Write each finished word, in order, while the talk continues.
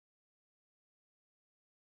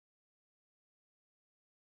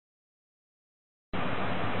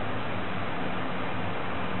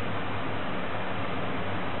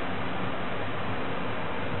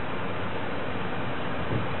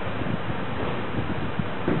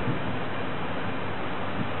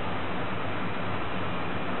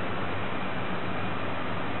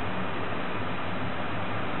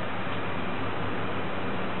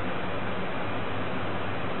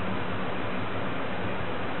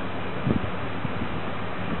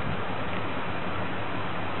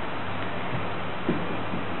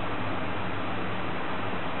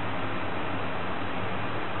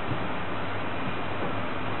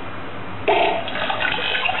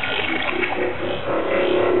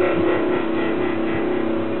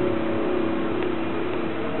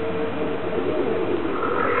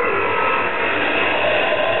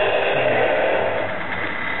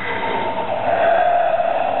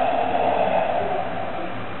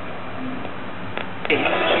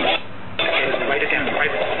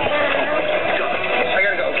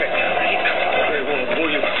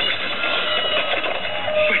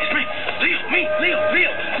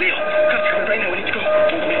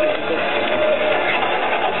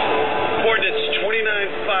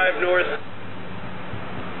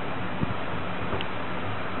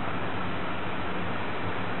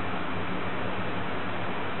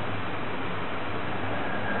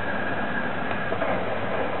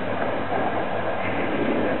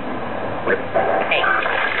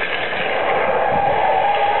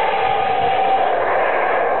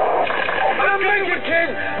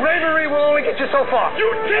so far? You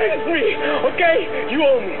tased me, okay? You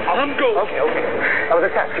owe me. I'm going. Okay. That was a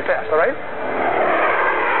test. You passed, all right?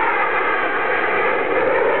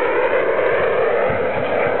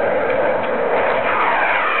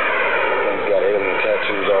 Thing's got alien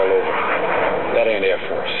tattoos all over. That ain't Air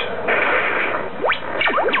Force.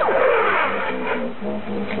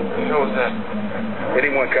 What the hell was that?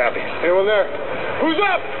 81 copy. Anyone there? Who's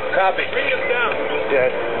up? Copy. Bring us down. Dead.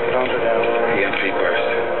 Drones are down. EMP burst.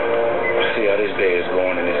 See how this day is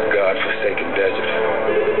going in this godforsaken desert.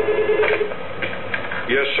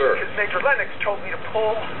 Yes, sir. Major Lennox told me to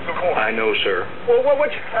pull the horn. I know, sir. Well, what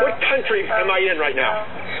country am I in right now?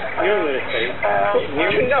 United States.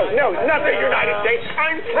 No, not the United States.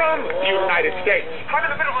 I'm from the United States. I'm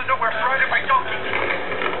in the middle of nowhere, surrounded by donkeys.